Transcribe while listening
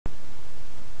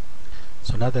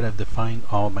So now that I've defined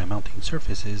all my mounting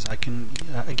surfaces, I can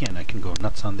again I can go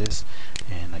nuts on this,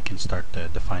 and I can start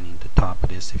defining the top of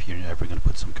this if you're ever going to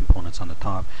put some components on the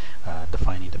top,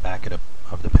 defining the back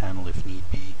of the panel if need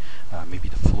be. Maybe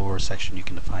the floor section you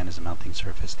can define as a mounting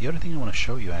surface. The other thing I want to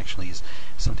show you actually is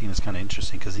something that's kind of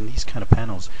interesting, because in these kind of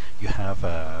panels you have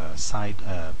side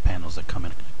panels that come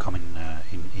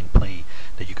in play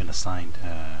that you can assign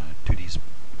to these.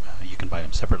 You can buy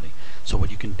them separately. So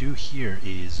what you can do here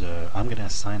is I'm going to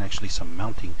assign actually some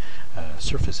mounting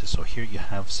surfaces. So here you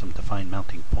have some defined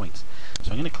mounting points.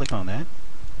 So I'm going to click on that,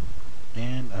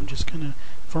 and I'm just going to,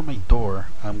 for my door,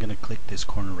 I'm going to click this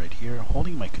corner right here.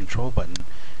 Holding my control button,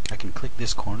 I can click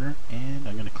this corner, and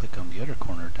I'm going to click on the other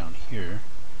corner down here.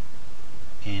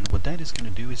 And what that is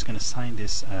going to do is going to assign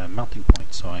this mounting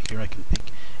point. So here I can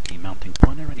pick a mounting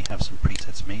point. I already have some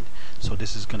presets made, so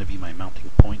this is going to be my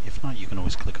mounting point. If not, you can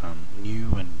always click on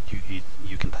new, and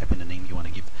you can type in the name you want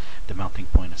to give the mounting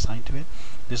point assigned to it.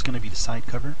 This is going to be the side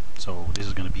cover, so this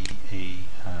is going to be a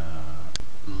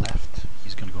left.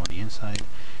 He's going to go on the inside,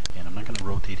 and I'm not going to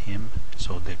rotate him,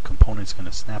 so the component is going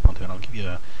to snap onto it. I'll give you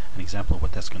an example of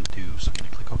what that's going to do. So I'm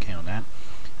going to click OK on that.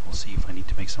 We'll see if I need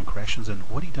to make some corrections. And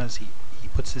what he does, he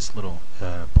puts this little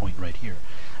point right here,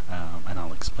 and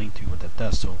I'll explain to you what that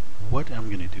does. So what I'm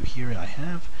going to do here, I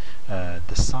have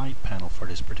the side panel for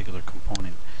this particular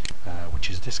component, which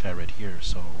is this guy right here.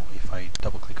 So if I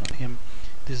double click on him,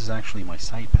 this is actually my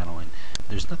side panel, and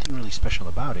there's nothing really special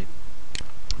about it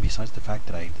besides the fact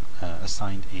that I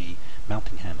assigned a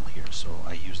mounting handle here. So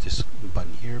I use this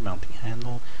button here, mounting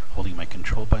handle, holding my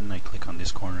control button, I click on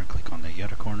this corner, click on the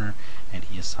other corner, and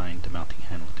he assigned the mounting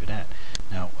handle to that.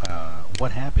 Now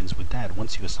what happens with that,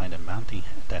 once you assign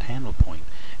that handle point,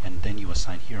 and then you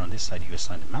assign here on this side, you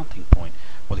assign a mounting point,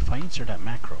 well, if I insert that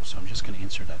macro, so I'm just going to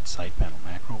insert that side panel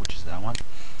macro, which is that one,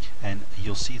 and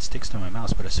you'll see it sticks to my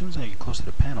mouse, but as soon as I get close to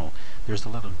the panel, there's a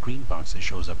little green box that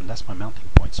shows up, and that's my mounting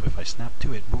point. So if I snap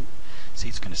to it, boom, see,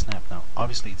 it's going to snap. Now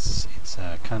obviously it's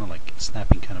kind of like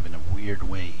snapping kind of in a weird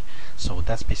way, so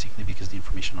that's basically because the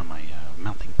information on my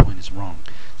mounting point is wrong.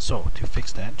 So to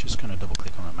fix that, just going to double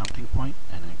click on the mounting point,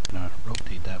 and I'm going to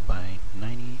rotate that by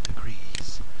 90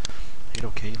 degrees. Hit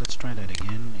OK. Let's try that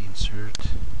again. Insert,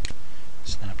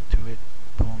 snap to it,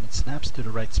 boom, it snaps to the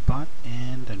right spot,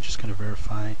 and I'm just going to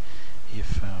verify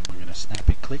if we're going to snap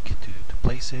it, click to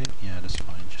place it. Yeah, that's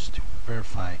fine, just to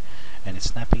verify, and it's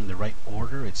snapping in the right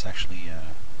order. It's actually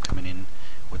coming in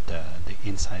with the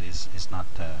inside is not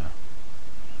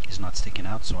sticking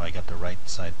out, so I got the right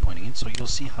side pointing in. So you'll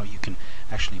see how you can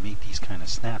actually make these kind of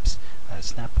snap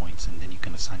points, and then you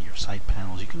can assign your side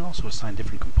panels. You can also assign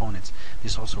different components.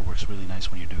 This also works really nice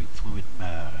when you're doing fluid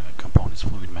components,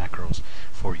 fluid macros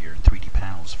for your 3D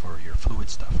panels, for your fluid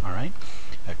stuff, alright?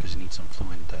 Because you need some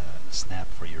fluid snap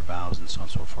for your valves and so on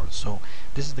and so forth. So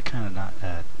this is the kind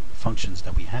of functions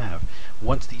that we have.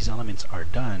 Once these elements are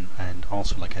done, and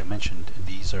also like I mentioned,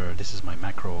 this is my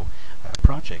macro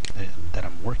project that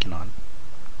I'm working on.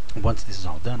 Once this is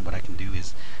all done, what I can do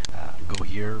is go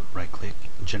here, right click,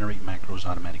 generate macros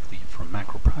automatically from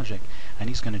macro project, and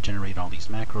he's going to generate all these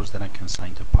macros that I can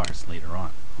assign to parts later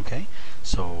on. Okay,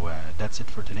 so that's it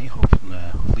for today.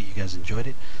 Hopefully you guys enjoyed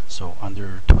it. So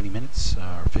under 20 minutes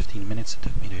or 15 minutes it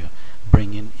took me to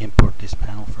import this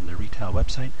panel from the Rittal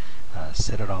website,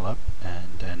 set it all up,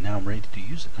 and now I'm ready to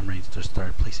use it. I'm ready to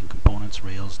start placing components,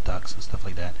 rails, ducts, and stuff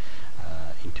like that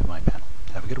into my panel.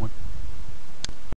 Have a good one.